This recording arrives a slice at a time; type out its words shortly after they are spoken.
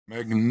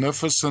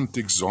Magnificent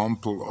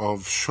example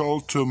of shoal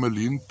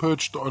tourmaline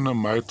perched on a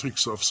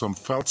matrix of some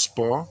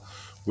feldspar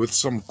with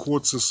some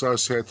quartz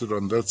associated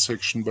on that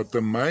section. But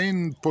the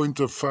main point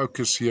of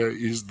focus here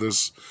is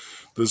this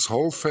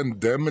whole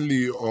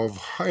family of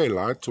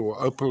hyalite or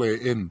opal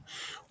AN,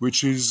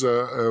 which has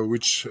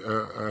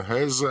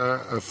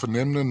a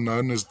phenomenon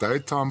known as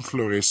daytime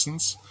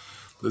fluorescence.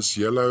 This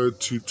yellow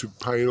to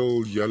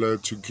pale yellow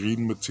to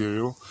green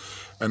material.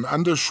 And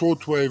under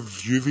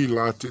shortwave UV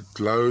light, it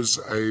glows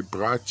a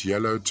bright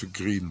yellow to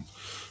green.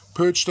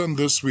 Perched on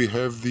this, we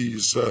have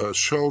these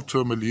shoal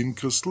tourmaline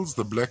crystals,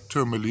 the black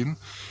tourmaline.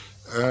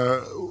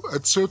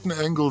 At certain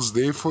angles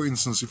there, for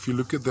instance, if you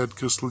look at that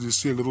crystal, you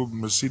see a little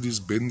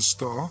Mercedes-Benz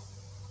star.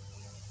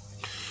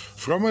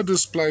 From a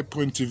display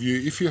point of view,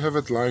 if you have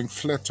it lying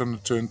flat on a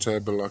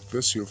turntable like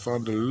this, you'll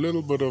find a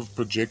little bit of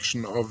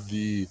projection of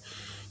the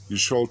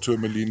shoal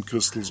tourmaline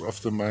crystals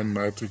off the main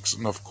matrix,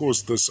 and of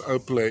course this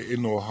opal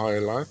AN or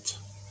hyalite.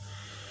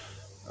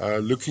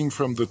 Looking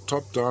from the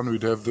top down,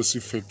 we'd have this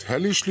effect.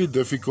 Hellishly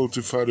difficult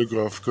to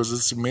photograph because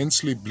it's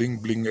immensely bling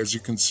bling, as you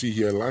can see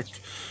here, like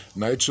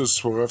nature's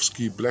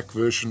Swarovski black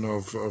version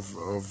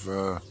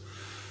of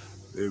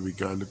there we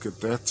go, look at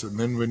that. And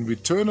then when we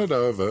turn it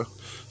over,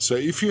 so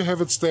if you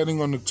have it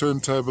standing on a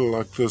turntable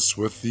like this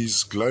with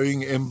these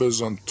glowing embers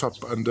on top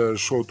under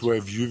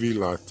shortwave UV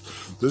light,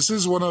 this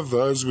is one of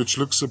those which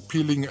looks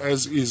appealing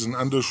as is, and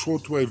under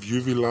shortwave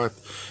UV light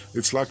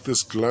it's like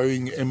this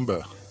glowing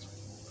ember.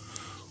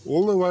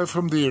 All the way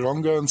from the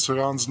Eronga and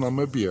surrounds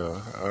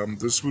Namibia.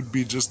 This would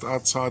be just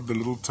outside the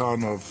little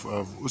town of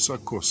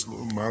Usakos,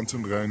 little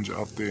mountain range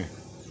out there.